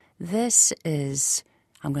This is,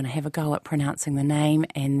 I'm going to have a go at pronouncing the name,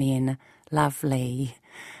 and then our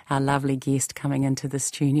lovely guest coming into the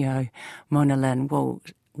studio, Mona Lynn,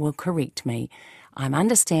 will correct me. I'm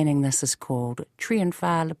understanding this is called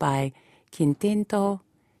Triunfal by Quinteto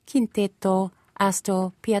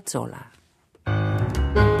Astor Piazzolla.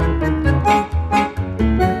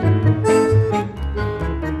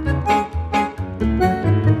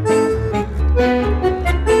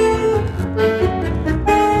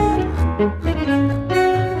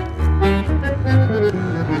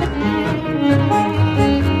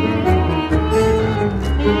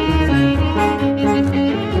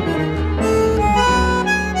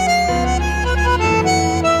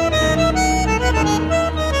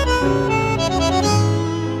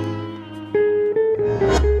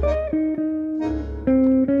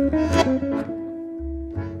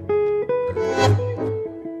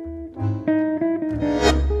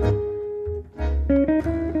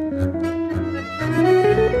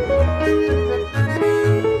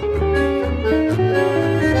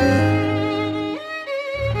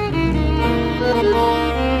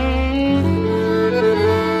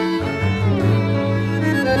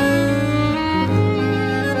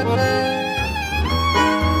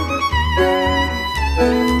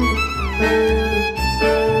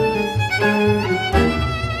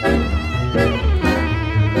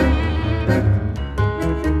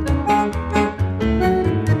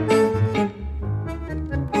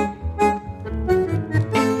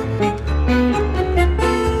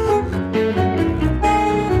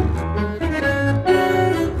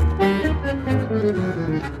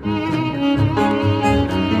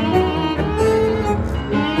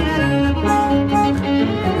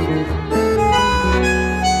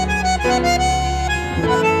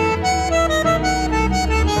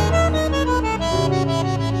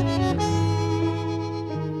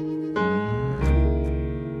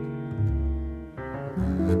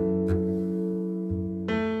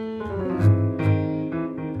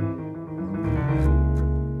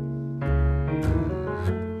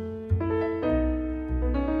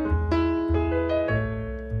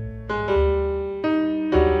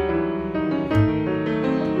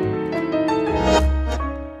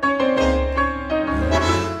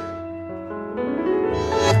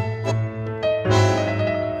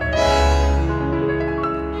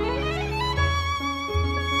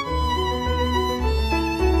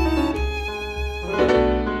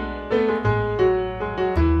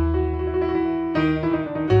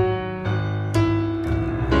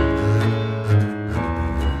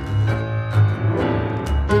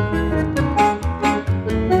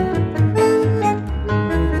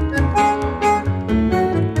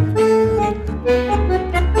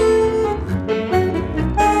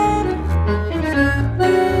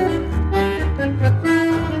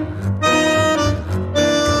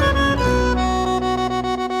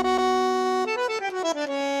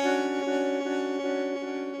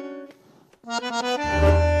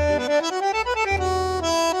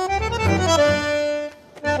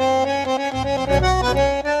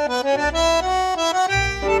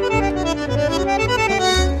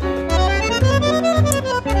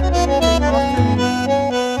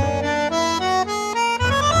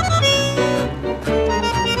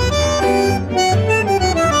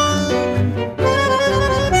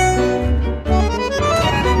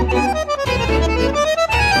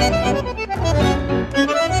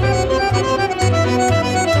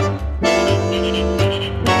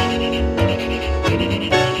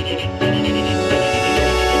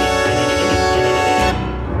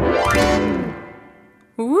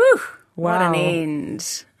 What an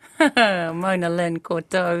end. Mona Lynn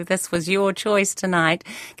Cordeaux, this was your choice tonight.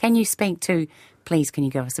 Can you speak to, please, can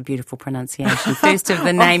you give us a beautiful pronunciation first of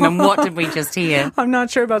the name and what did we just hear? I'm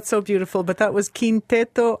not sure about so beautiful, but that was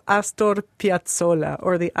Quinteto Astor Piazzolla,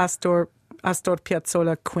 or the Astor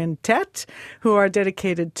Piazzolla Quintet, who are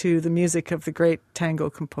dedicated to the music of the great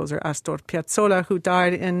tango composer Astor Piazzolla, who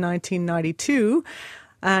died in 1992.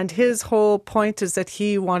 And his whole point is that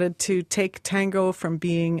he wanted to take tango from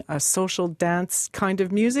being a social dance kind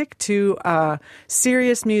of music to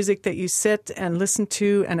serious music that you sit and listen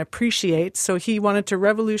to and appreciate. So he wanted to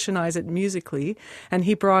revolutionize it musically. And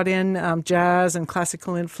he brought in jazz and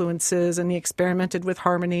classical influences, and he experimented with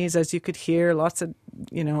harmonies, as you could hear, lots of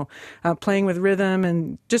playing with rhythm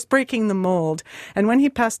and just breaking the mold. And when he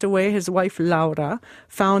passed away, his wife Laura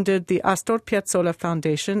founded the Astor Piazzolla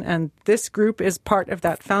Foundation, and this group is part of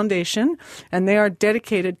that foundation, and they are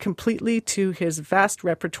dedicated completely to his vast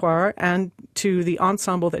repertoire and to the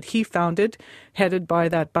ensemble that he founded, headed by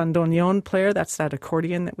that bandoneon player, that's that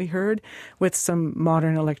accordion that we heard, with some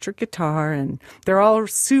modern electric guitar, and they're all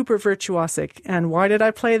super virtuosic. And why did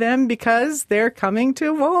I play them? Because they're coming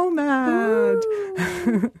to WOMAD.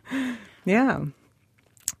 Yeah.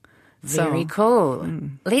 Very cool.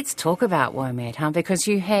 Let's talk about WOMAD, huh? Because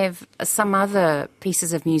you have some other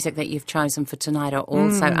pieces of music that you've chosen for tonight are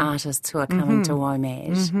also artists who are coming to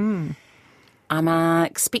WOMAD. I'm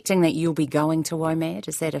expecting that you'll be going to WOMAD.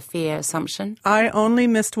 Is that a fair assumption? I only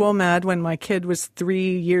missed WOMAD when my kid was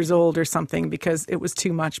 3 years old or something because it was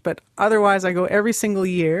too much. But otherwise, I go every single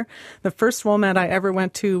year. The first WOMAD I ever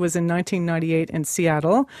went to was in 1998 in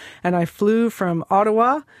Seattle. And I flew from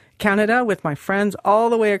Ottawa, Canada, with my friends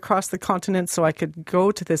all the way across the continent so I could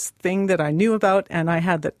go to this thing that I knew about, and I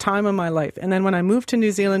had the time of my life. And then when I moved to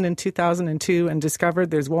New Zealand in 2002 and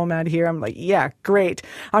discovered there's WOMAD here, I'm like, yeah, great.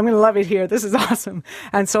 I'm going to love it here. This is awesome.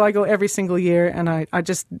 And so I go every single year, and I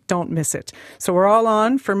just don't miss it. So we're all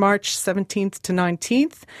on for March 17th to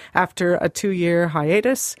 19th after a 2-year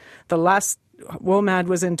hiatus. The last WOMAD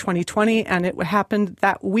was in 2020, and it happened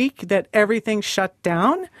that week that everything shut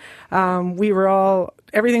down.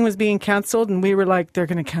 Everything was being canceled, and we were like, they're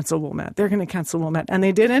going to cancel WOMAD. They're going to cancel WOMAD. And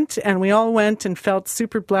they didn't, and we all went and felt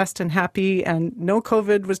super blessed and happy, and no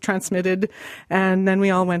COVID was transmitted, and then we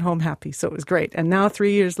all went home happy. So it was great. And now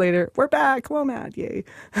 3 years later, we're back, WOMAD, yay.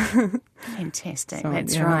 Fantastic. So,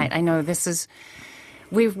 that's right. I know this is...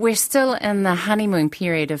 We're still in the honeymoon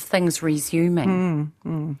period of things resuming,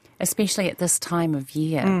 especially at this time of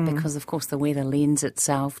year, because, of course, the weather lends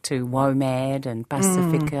itself to WOMAD and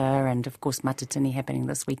Pacifica and, of course, Matatini happening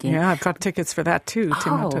this weekend. Yeah, I've got tickets for that too, to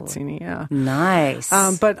Matatini, yeah. Nice.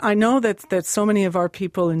 But I know that so many of our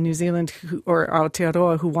people in New Zealand or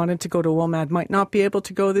Aotearoa who wanted to go to WOMAD might not be able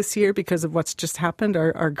to go this year because of what's just happened,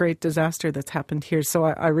 our great disaster that's happened here. So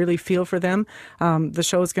I really feel for them. The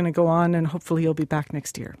show is going to go on, and hopefully you'll be back next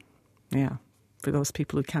year. Yeah, for those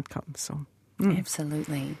people who can't come. So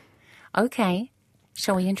Absolutely. Okay.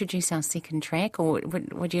 Shall we introduce our second track, or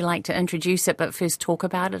would you like to introduce it but first talk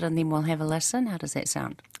about it and then we'll have a listen? How does that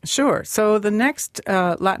sound? Sure. So the next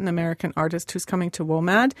Latin American artist who's coming to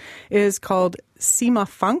WOMAD is called Sima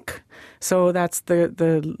Funk. So that's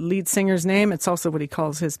the lead singer's name. It's also what he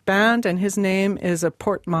calls his band, and his name is a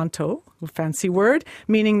portmanteau, a fancy word,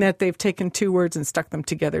 meaning that they've taken two words and stuck them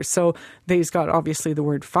together. So he's got obviously the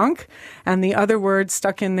word funk, and the other word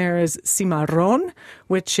stuck in there is cimarron,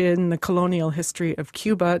 which in the colonial history of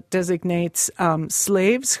Cuba designates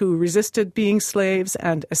slaves who resisted being slaves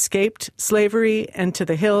and escaped slavery into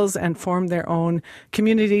the hills and formed their own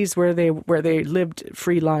communities where they lived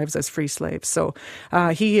free lives as free slaves. So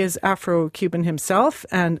he is Afro-Cuban himself,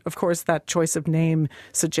 and of course that choice of name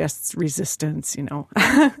suggests resistance,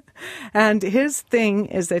 And his thing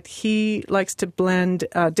is that he likes to blend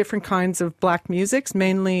different kinds of black musics,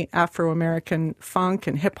 mainly Afro-American funk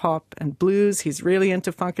and hip-hop and blues. He's really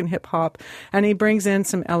into funk and hip-hop, and he brings in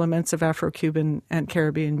some elements of Afro-Cuban and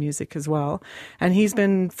Caribbean music as well. And he's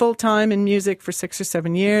been full-time in music for 6 or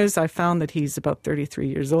 7 years. I found that he's about 33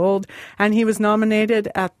 years old, and he was nominated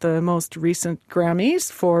at the most recent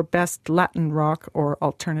Grammys for Best Latin Rock or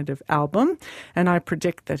Alternative Album, and I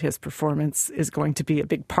predict that his performance is going to be a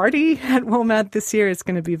big party at WOMAD this year. It's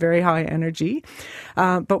going to be very high energy.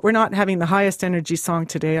 But we're not having the highest energy song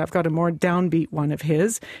today. I've got a more downbeat one of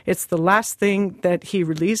his. It's the last thing that he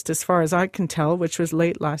released, as far as I can tell, which was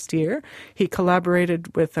late last year. He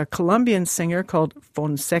collaborated with a Colombian singer called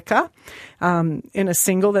Fonseca in a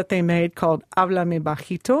single that they made called Háblame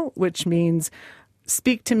Bajito, which means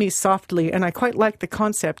speak to me softly. And I quite like the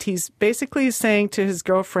concept. He's basically saying to his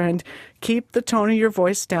girlfriend, keep the tone of your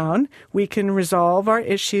voice down. We can resolve our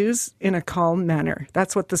issues in a calm manner.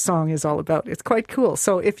 That's what the song is all about. It's quite cool.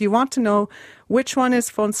 So if you want to know which one is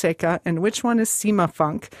Fonseca and which one is Sima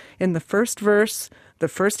Funk, in the first verse, the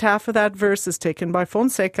first half of that verse is taken by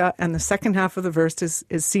Fonseca, and the second half of the verse is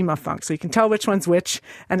Sima Funk. So you can tell which one's which,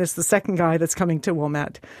 and it's the second guy that's coming to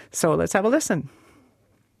WOMAD. So let's have a listen.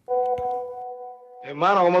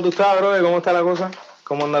 Hermano, ¿cómo tú estás, brother? ¿Cómo está la cosa?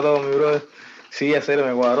 ¿Cómo anda todo, mi brother? Sí, en serio,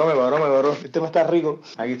 me cuadró. Este me está rico.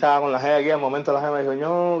 Aquí estaba con la G, aquí al momento la G me dijo,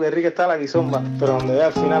 no, qué rica está la guisomba. Pero donde ve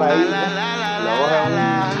al final ahí, la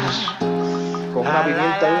coge con una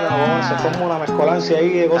pimienta ahí, se forma una mezcolancia ahí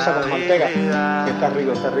de cosas con manteca. Que está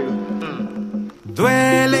rico.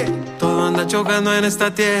 Duele, todo anda chocando en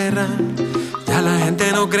esta tierra. Ya la gente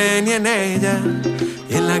no cree ni en ella.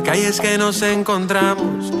 Y en la calle es que nos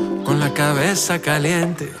encontramos con la cabeza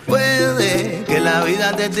caliente. Puede que la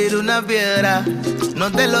vida te tire una piedra,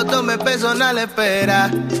 no te lo tomes personal, espera,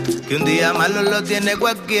 que un día malo lo tiene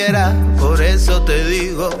cualquiera. Por eso te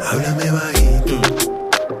digo, háblame bajito,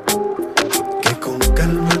 que con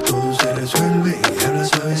calma todo se resuelve, y habla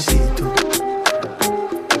suavecito.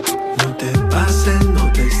 No te pases,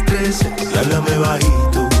 no te estreses, y háblame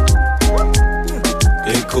bajito,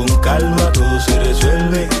 que con calma todo se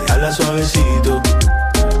resuelve, y habla suavecito.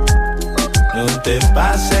 No te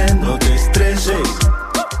pases, no te estreses.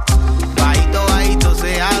 bajito, bajito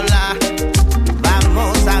se habla,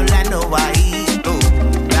 vamos hablando bajito.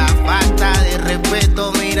 La falta de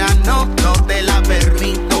respeto, mira, no te la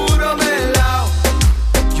permito. Puro melao,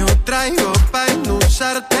 yo traigo pa'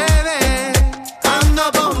 endulzarte, ve.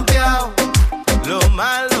 Ando pompeado, lo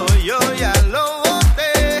malo yo ya lo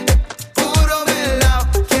boté. Puro melao,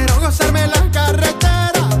 Quiero gozarme la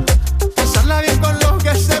carretera, pasarla bien con lo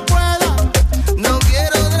que se pueda. no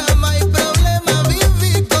quiero drama y problema,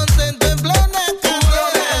 vivir contento en plena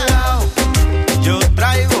carrera. Yo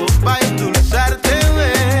traigo pa' endulzarte,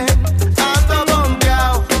 ve. Ando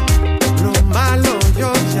pompeado, Lo malo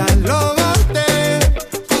yo ya lo boté.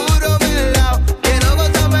 puro melao. Quiero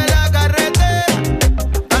gozarme la carretera,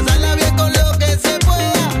 pasarla bien con lo que se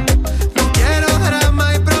pueda. No quiero drama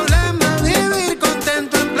y problemas, vivir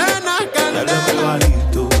contento en plena Háblame candela.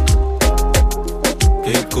 bajito,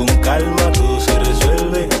 que con calma todo se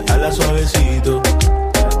resuelve, habla suavecito.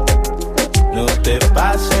 No te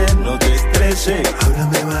pases, no te estreses.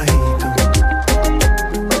 Háblame bajito,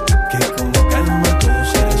 que con calma todo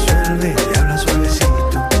se resuelve, y habla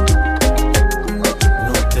suavecito.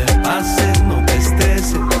 No te pases, no te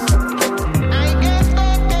estreses. Hay gente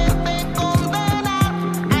que te condena,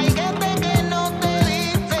 hay gente que no te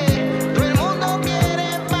dice. Todo el mundo quiere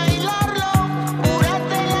bailarlo,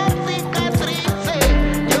 curarte las cicatrices.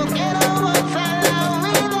 Yo quiero gozar la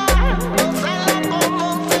vida, gozarla como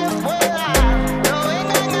se pueda. No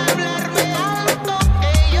vengan a hablarme alto,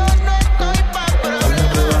 que yo no estoy pa' Háblame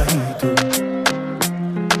problemas. bajito,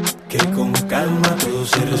 que con calma todo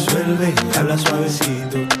se resuelve, habla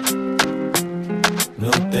suavecito. No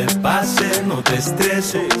te pases, no te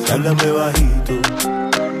estreses. Háblame bajito,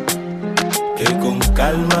 que con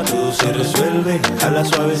calma todo se resuelve, habla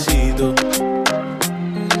suavecito.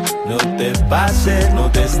 No te pases, no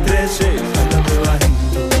te estreses. Háblame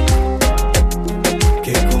bajito,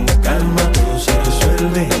 que con calma todo se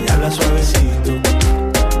resuelve, habla suavecito.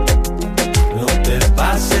 No te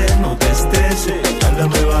pases, no te estreses,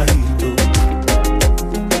 háblame bajito,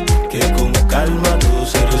 que con calma todo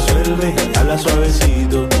se resuelve, habla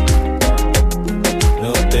suavecito.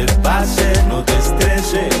 No te pases, no te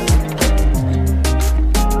estreses.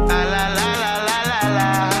 Ah, la, la, la, la, la,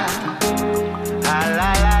 la. Ah,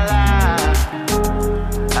 la, la, la.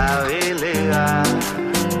 Ah, really, ah.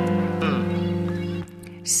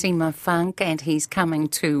 Sima Funk, and he's coming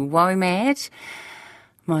to WOMAD.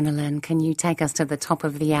 Mona Lynn, can you take us to the top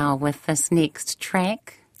of the hour with this next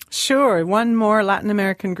track? Sure. One more Latin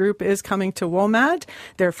American group is coming to WOMAD.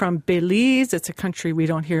 They're from Belize. It's a country we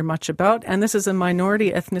don't hear much about. And this is a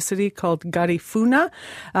minority ethnicity called Garifuna.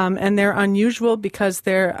 And they're unusual because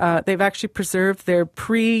they've actually preserved their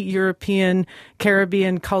pre-European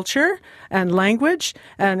Caribbean culture and language.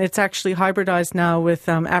 And it's actually hybridized now with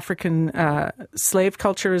African slave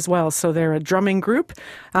culture as well. So they're a drumming group.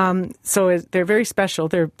 They're very special.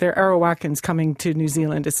 They're Arawakans coming to New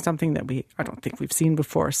Zealand. It's something that I don't think we've seen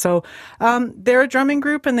before. So they're a drumming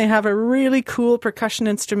group, and they have a really cool percussion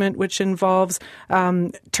instrument which involves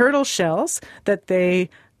turtle shells that they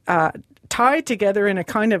tie together in a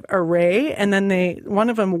kind of array, and then one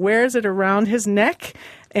of them wears it around his neck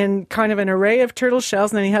in kind of an array of turtle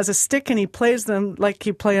shells, and then he has a stick and he plays them like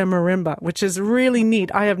you play a marimba, which is really neat.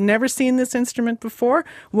 I have never seen this instrument before.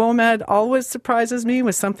 WOMAD always surprises me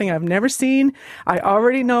with something I've never seen. I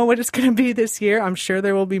already know what it's going to be this year. I'm sure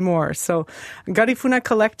there will be more. So Garifuna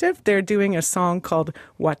Collective, they're doing a song called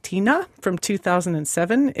Watina from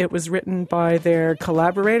 2007. It was written by their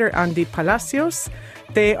collaborator, Andy Palacios.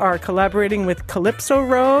 They are collaborating with Calypso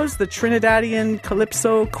Rose, the Trinidadian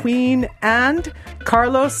Calypso Queen, and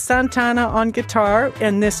Carlos Santana on guitar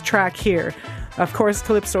in this track here. Of course,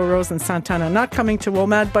 Calypso Rose and Santana not coming to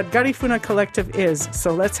WOMAD, but Garifuna Collective is.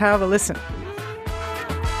 So let's have a listen.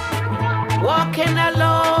 Walking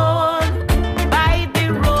alone by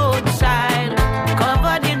the roadside,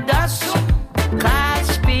 covered in dust, cars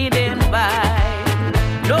speeding by.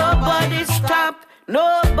 Nobody stop,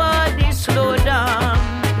 nobody slow down.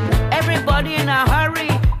 Everybody in a hurry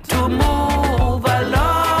to move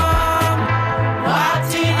along.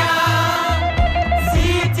 Watina,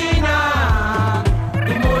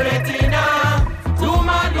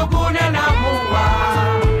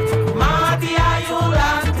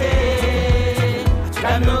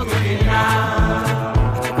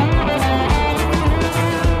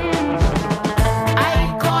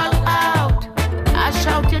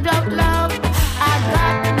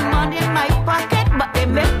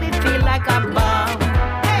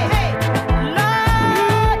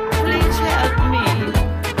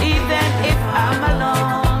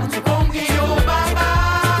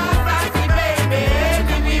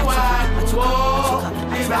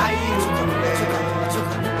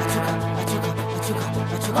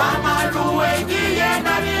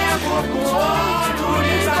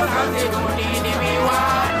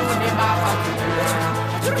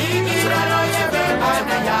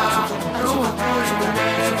 Yeah.